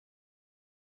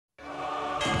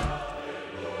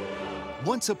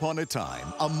Once upon a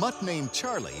time, a mutt named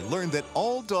Charlie learned that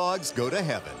all dogs go to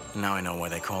heaven. Now I know why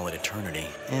they call it eternity.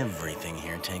 Everything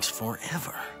here takes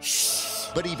forever. Shh.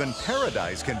 But even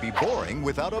paradise can be boring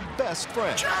without a best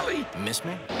friend. Charlie! Miss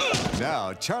me?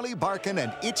 Now, Charlie Barkin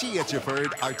and Itchy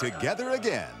Itchiford are together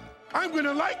again. I'm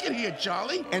gonna like it here,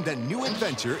 Charlie. And a new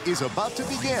adventure is about to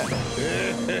begin.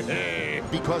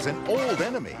 Because an old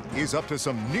enemy is up to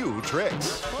some new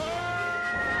tricks.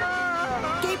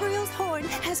 Gabriel's horn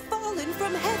has fallen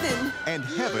from heaven. And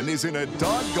heaven is in a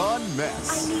doggone I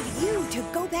mess. need you to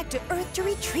go back to Earth to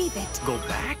retrieve it. Go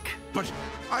back? But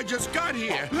I just got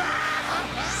here.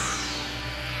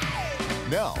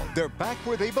 Now, they're back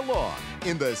where they belong,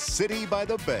 in the city by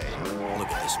the bay. Look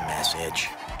at this mess, Itch.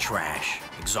 Trash,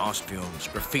 exhaust fumes,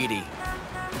 graffiti.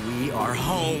 We are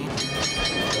home.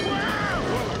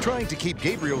 Trying to keep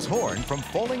Gabriel's horn from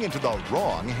falling into the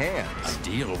wrong hands. A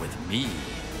deal with me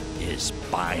is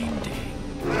binding.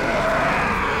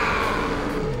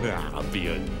 Now be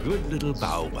a good little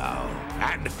bow-bow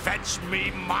and fetch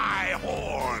me my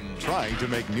horn. Trying to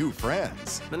make new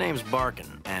friends. The name's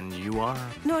Barkin, and you are?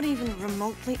 Not even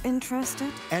remotely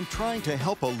interested? And trying to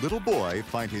help a little boy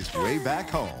find his way back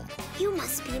home. You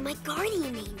must be my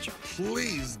guardian angel.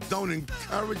 Please don't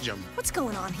encourage him. What's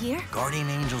going on here? Guardian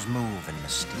angels move in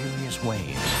mysterious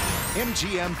ways.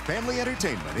 MGM Family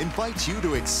Entertainment invites you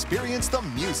to experience the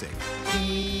music.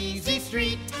 Easy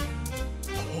Street,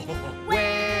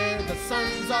 where the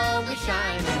sun's always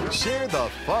shining. Share the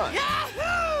fun.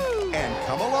 Yahoo! And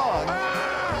come along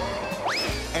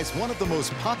as one of the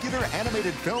most popular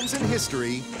animated films in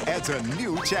history adds a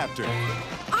new chapter.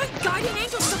 Aren't guardian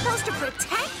angels supposed to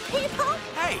protect people?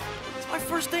 Hey, it's my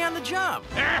first day on the job.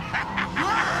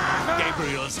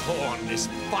 Gabriel's horn is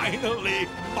finally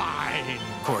mine.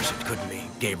 Of course, it couldn't be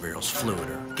Gabriel's flute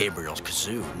or Gabriel's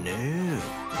kazoo. No.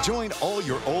 Join all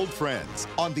your old friends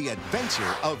on the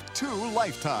adventure of 2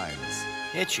 lifetimes.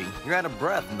 Itchy, you're out of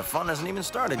breath and the fun hasn't even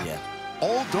started yet.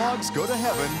 All Dogs Go to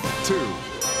Heaven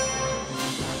 2.